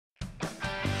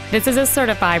This is a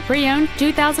certified pre-owned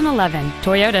 2011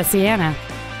 Toyota Sienna.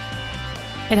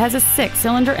 It has a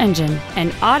 6-cylinder engine,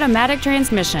 an automatic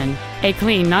transmission, a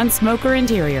clean non-smoker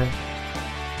interior.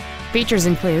 Features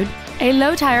include a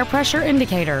low tire pressure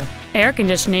indicator, air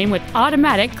conditioning with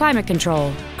automatic climate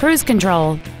control, cruise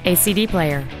control, a CD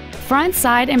player, front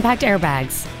side impact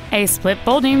airbags, a split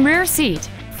folding rear seat,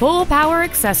 full power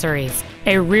accessories,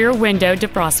 a rear window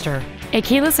defroster, a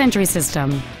keyless entry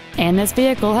system, and this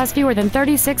vehicle has fewer than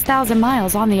 36,000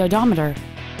 miles on the odometer.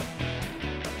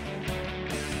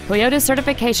 Toyota's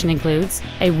certification includes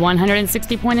a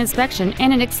 160-point inspection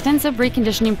and an extensive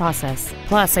reconditioning process,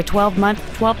 plus a 12-month,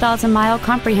 12,000-mile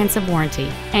comprehensive warranty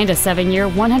and a 7-year,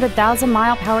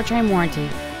 100,000-mile powertrain warranty.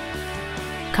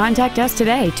 Contact us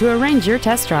today to arrange your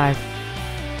test drive.